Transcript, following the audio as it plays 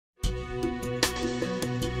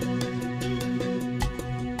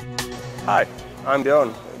Hi, I'm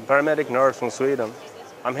Björn, paramedic nurse from Sweden.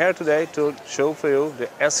 I'm here today to show for you the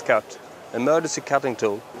S CUT, emergency cutting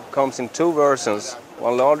tool. It comes in two versions,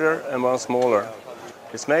 one larger and one smaller.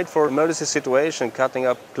 It's made for emergency situation, cutting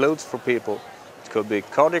up clothes for people. It could be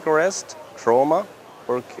cardiac arrest, trauma,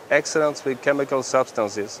 or accidents with chemical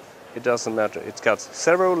substances. It doesn't matter. It cuts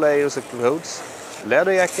several layers of clothes,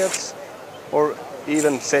 leather jackets, or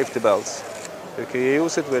even safety belts. You can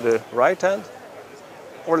use it with the right hand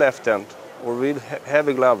or left hand, or with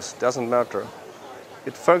heavy gloves, doesn't matter.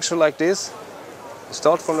 It functions like this. You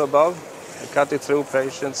start from above and cut it through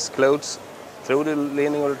patient's clothes, through the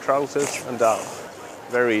lining of the trousers and down.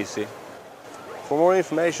 Very easy. For more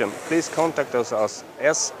information, please contact us at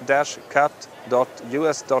s-cut.us.com.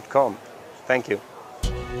 Thank you.